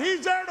right.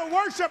 He's there to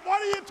worship.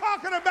 What are you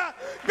talking about?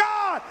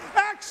 God,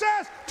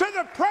 access to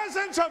the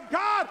presence of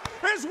God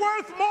is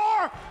worth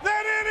more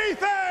than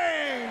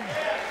anything.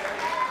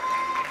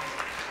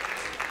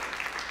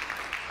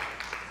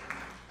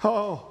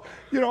 Oh,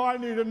 I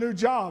need a new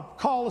job.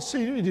 Call a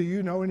CEO. Do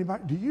you know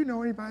anybody? Do you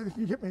know anybody that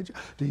can get me a job?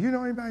 Do you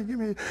know anybody that can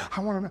get me?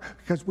 I want to know,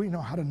 because we know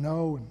how to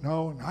know and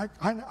know. And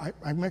I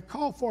make a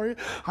call for you.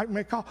 I can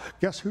make a call.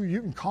 Guess who you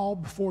can call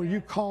before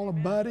you call a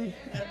buddy?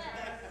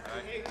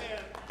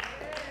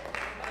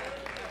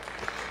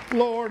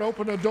 Lord,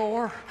 open a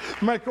door,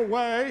 make a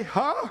way,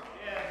 huh?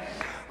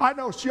 I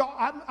know,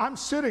 I'm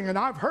sitting and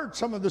I've heard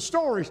some of the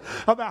stories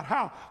about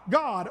how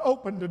God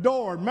opened the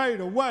door, made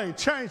a way,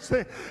 changed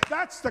things.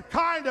 That's the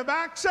kind of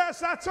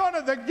access. That's one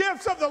of the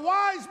gifts of the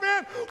wise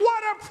men.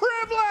 What a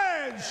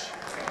privilege!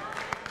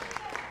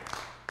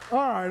 All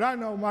right, I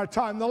know my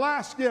time. The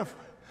last gift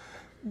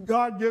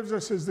God gives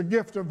us is the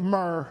gift of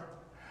myrrh.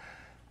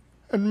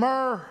 And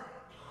myrrh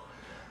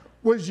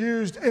was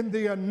used in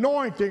the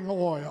anointing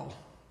oil.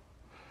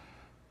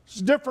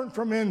 It's different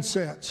from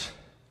incense,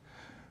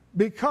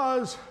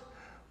 because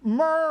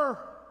myrrh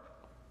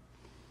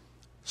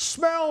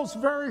smells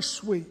very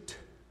sweet,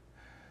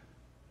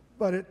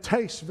 but it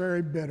tastes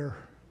very bitter.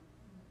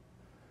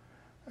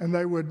 And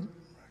they would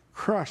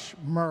crush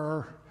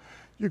myrrh.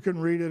 You can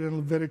read it in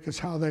Leviticus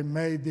how they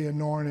made the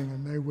anointing,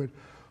 and they would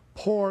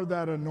pour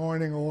that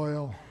anointing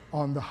oil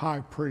on the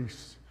high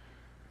priest.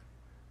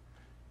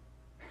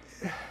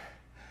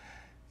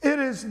 It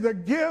is the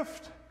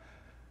gift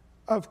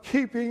of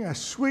keeping a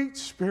sweet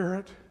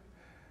spirit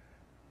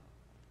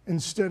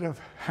instead of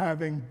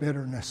having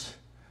bitterness.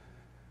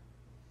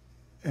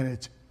 And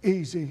it's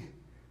easy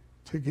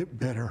to get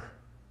bitter.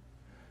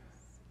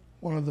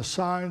 One of the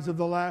signs of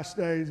the last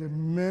days,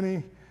 and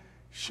many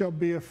shall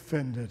be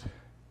offended.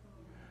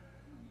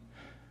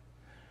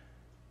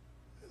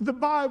 The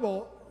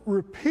Bible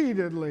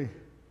repeatedly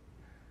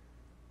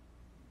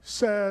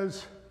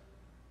says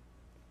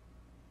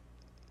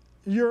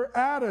your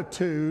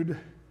attitude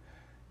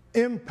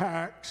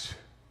impacts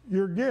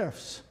your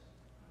gifts.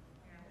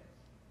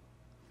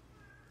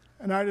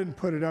 And I didn't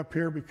put it up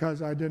here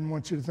because I didn't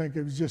want you to think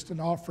it was just an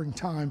offering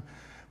time,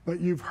 but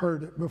you've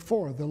heard it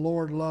before. The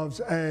Lord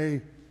loves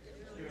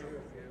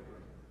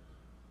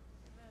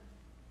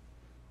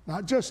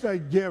not just a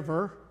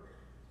giver,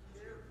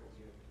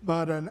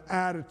 but an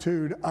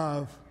attitude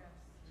of,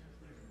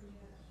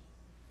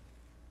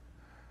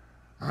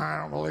 I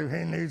don't believe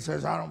he needs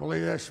this, I don't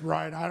believe this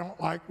right, I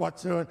don't like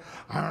what's doing,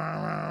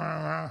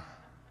 I'm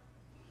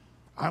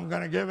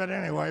going to give it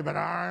anyway, but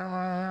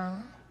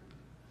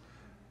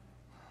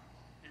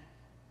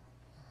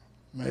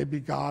maybe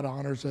God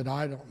honors it,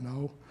 I don't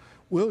know.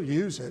 We'll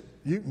use it.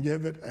 You can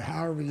give it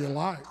however you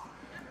like.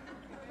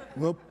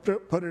 We'll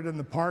put it in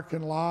the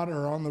parking lot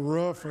or on the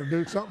roof or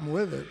do something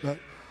with it.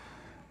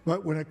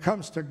 But when it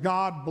comes to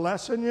God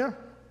blessing you,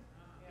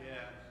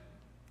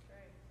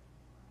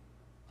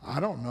 I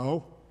don't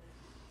know.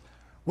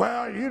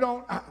 Well, you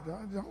don't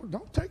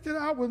take it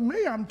out with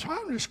me. I'm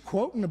just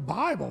quoting the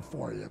Bible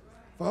for you,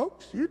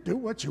 folks. You do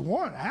what you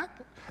want.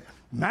 Act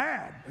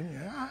mad.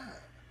 Yeah.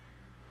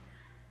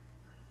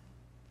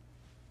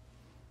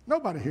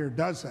 Nobody here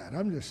does that.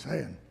 I'm just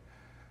saying.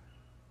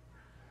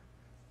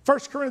 1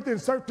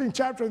 Corinthians 13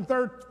 chapter and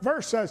 3rd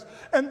verse says,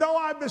 and though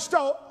I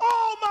bestow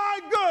all my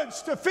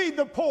goods to feed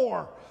the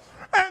poor,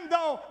 and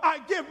though I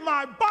give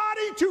my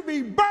body to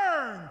be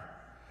burned,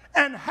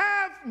 and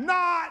have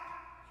not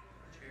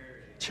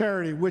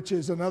charity, which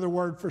is another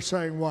word for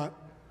saying what?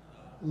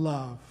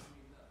 Love.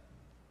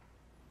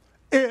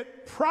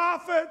 It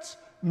profits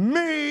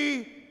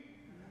me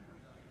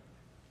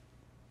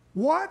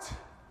what?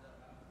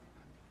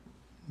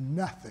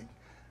 Nothing.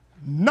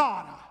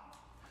 Nada.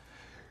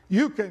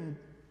 You can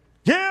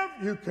give,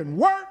 you can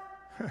work,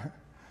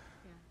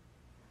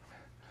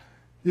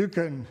 you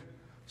can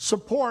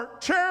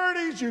support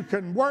charities, you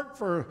can work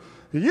for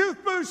the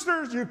youth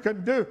boosters, you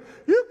can do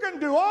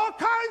all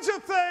kinds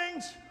of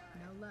things.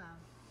 No love.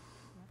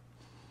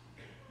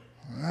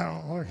 I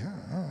don't like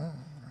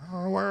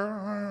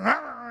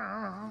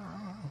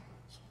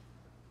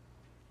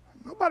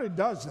nobody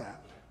does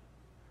that.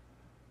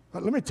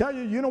 But let me tell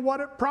you, you know what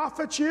it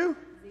profits you?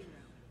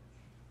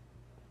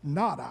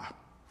 Nada.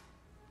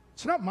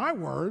 It's not my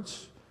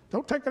words.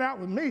 Don't take it out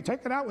with me.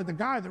 Take it out with the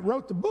guy that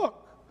wrote the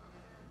book.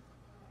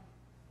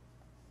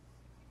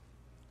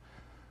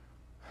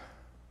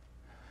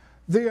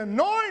 The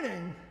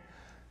anointing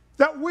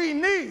that we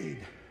need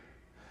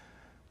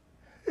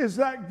is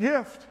that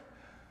gift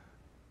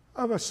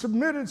of a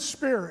submitted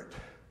spirit.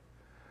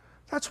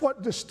 That's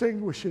what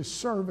distinguishes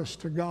service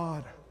to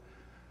God.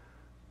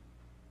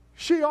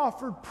 She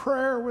offered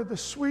prayer with a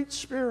sweet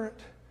spirit,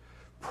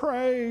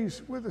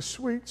 praise with a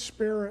sweet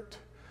spirit,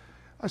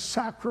 a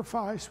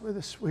sacrifice with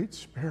a sweet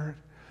spirit.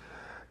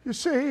 You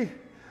see,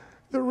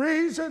 the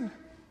reason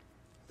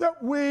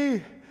that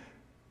we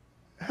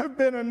have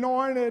been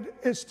anointed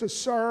is to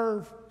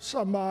serve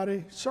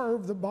somebody,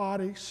 serve the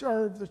body,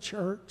 serve the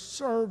church,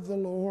 serve the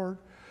Lord.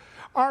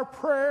 Our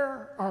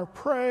prayer, our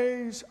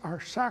praise, our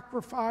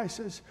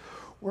sacrifices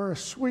were a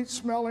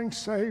sweet-smelling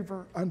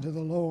savor unto the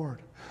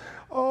Lord.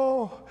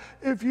 Oh,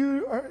 if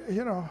you,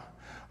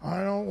 I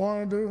don't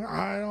want to do,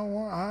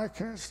 I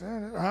can't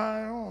stand it,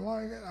 I don't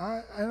like it.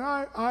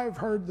 I've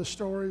heard the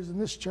stories, and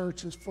this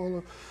church is full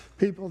of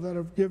people that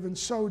have given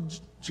so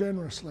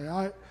generously.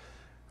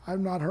 I've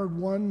not heard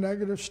one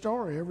negative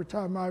story. Every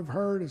time I've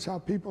heard is how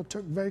people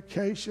took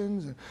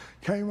vacations and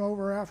came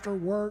over after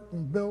work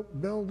and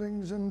built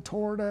buildings and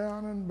tore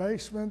down in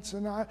basements.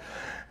 And I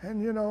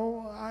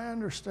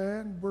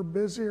understand we're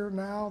busier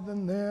now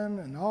than then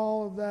and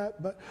all of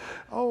that. But,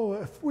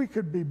 if we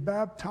could be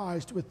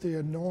baptized with the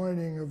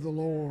anointing of the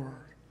Lord,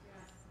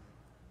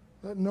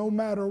 that no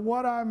matter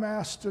what I'm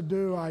asked to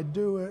do, I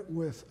do it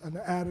with an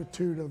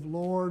attitude of,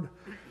 Lord,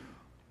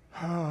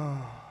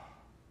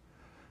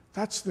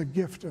 that's the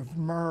gift of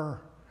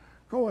myrrh.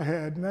 Go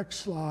ahead,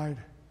 next slide.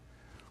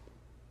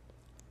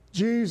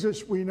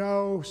 Jesus, we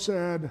know,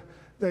 said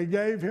they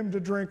gave him to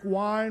drink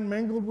wine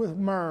mingled with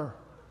myrrh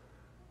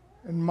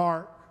in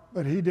Mark,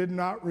 but he did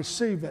not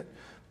receive it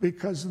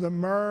because the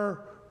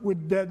myrrh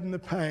would deaden the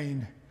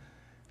pain.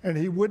 And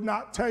he would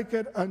not take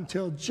it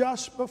until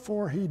just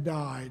before he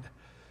died.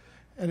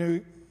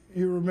 And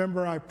you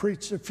remember I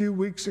preached a few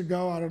weeks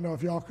ago, I don't know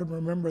if y'all can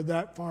remember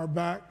that far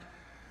back,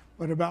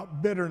 but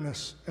about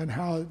bitterness and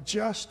how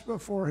just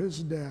before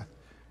his death,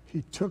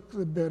 he took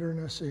the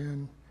bitterness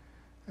in,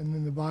 and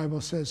then the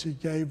Bible says he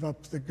gave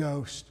up the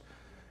ghost,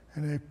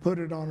 and they put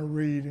it on a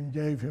reed and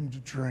gave him to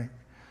drink.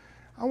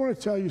 I want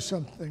to tell you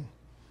something.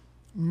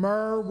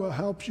 Myrrh will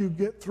help you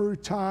get through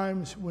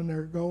times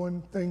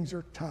when things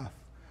are tough.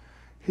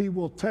 He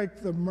will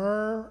take the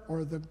myrrh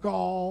or the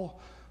gall,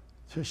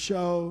 to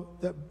show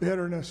that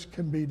bitterness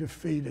can be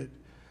defeated.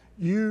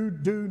 You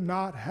do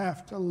not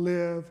have to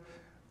live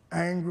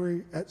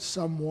angry at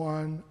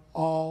someone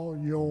all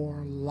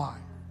your life.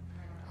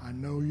 I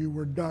know you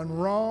were done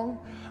wrong.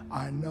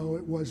 I know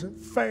it wasn't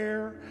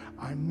fair.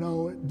 I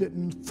know it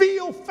didn't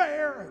feel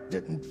fair. It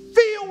didn't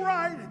feel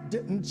right. It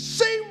didn't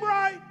seem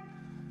right.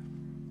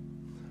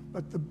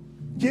 But the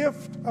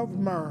gift of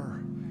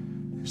myrrh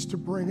is to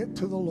bring it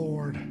to the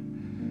Lord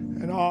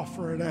and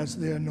offer it as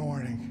the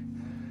anointing.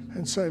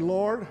 And say,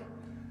 Lord,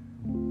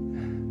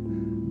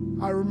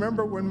 I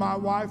remember when my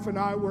wife and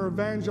I were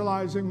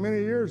evangelizing many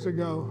years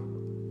ago.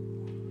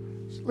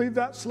 Leave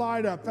that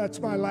slide up. That's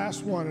my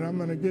last one, and I'm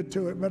going to get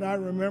to it. But I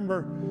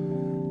remember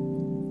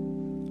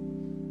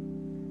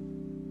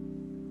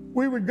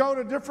we would go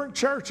to different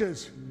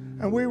churches,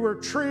 and we were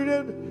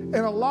treated in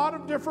a lot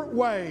of different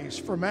ways,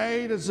 from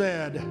A to Z.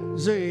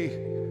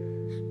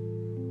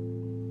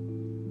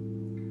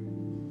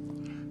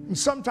 And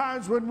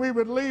sometimes when we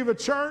would leave a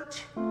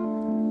church,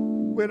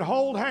 we'd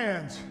hold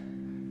hands.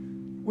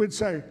 We'd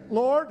say,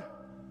 Lord,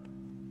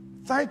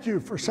 thank you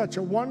for such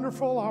a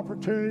wonderful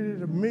opportunity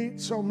to meet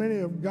so many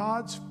of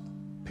God's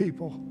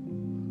people.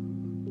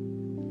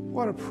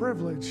 What a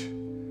privilege.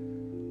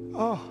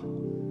 Oh,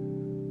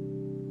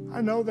 I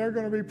know they're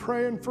going to be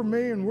praying for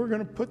me, and we're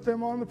going to put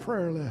them on the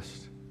prayer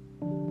list.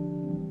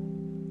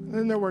 And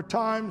then there were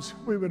times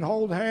we would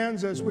hold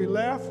hands as we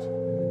left.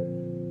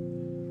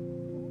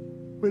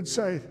 We'd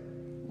say,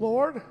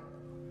 Lord,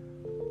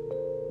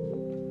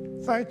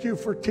 thank you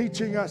for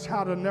teaching us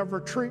how to never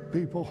treat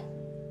people.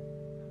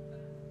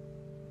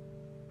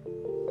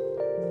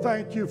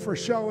 Thank you for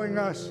showing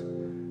us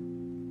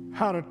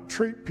how to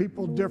treat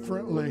people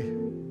differently.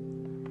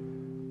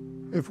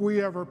 If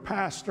we ever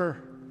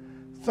pastor,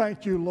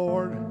 thank you,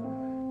 Lord,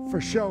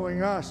 for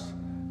showing us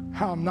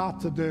how not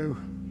to do.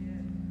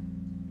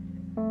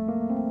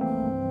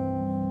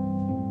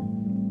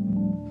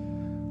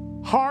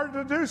 Hard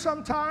to do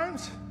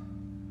sometimes?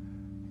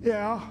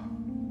 Yeah.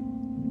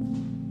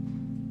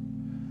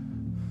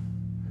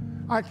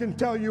 I can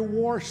tell you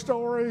war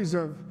stories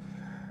of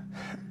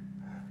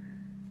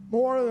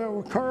more that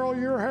will curl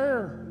your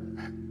hair.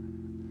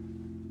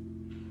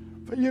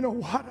 But you know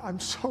what? I'm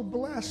so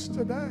blessed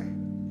today.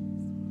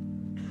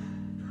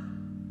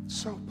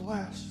 So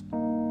blessed.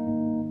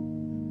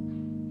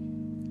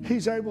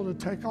 He's able to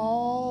take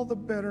all the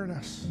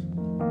bitterness,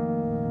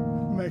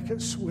 make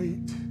it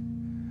sweet.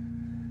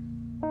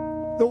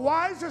 The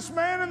wisest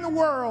man in the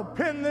world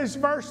penned this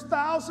verse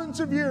thousands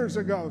of years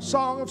ago,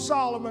 Song of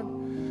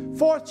Solomon,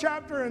 4th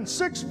chapter and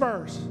 6th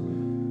verse.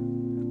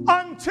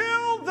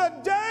 Until the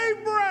day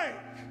break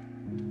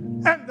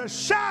and the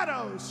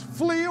shadows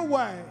flee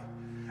away,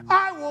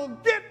 I will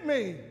get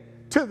me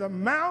to the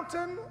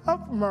mountain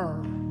of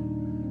myrrh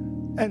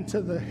and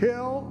to the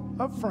hill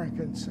of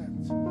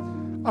frankincense.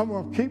 I'm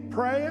going to keep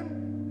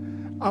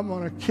praying. I'm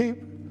going to keep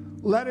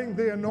letting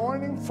the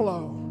anointing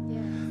flow.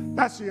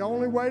 That's the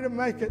only way to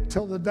make it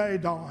till the day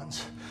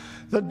dawns.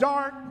 The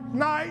dark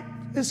night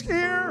is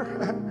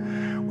here.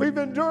 We've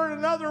endured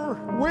another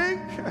week.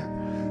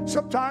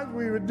 Sometimes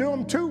we would do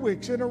them 2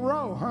 weeks in a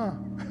row, huh?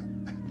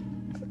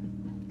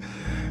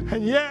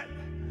 And yet,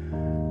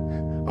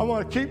 I'm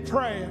going to keep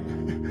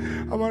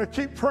praying. I'm going to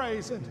keep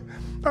praising.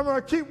 I'm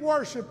going to keep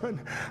worshiping.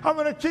 I'm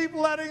going to keep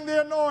letting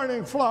the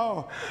anointing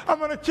flow. I'm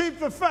going to keep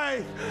the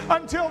faith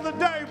until the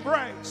day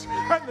breaks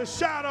and the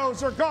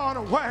shadows are gone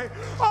away.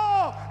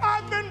 Oh,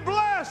 I've been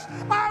blessed.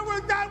 I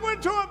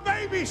went to a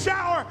baby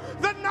shower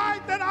the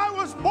night that I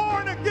was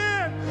born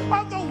again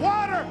of the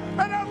water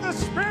and of the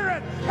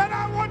Spirit. And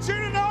I want you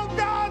to know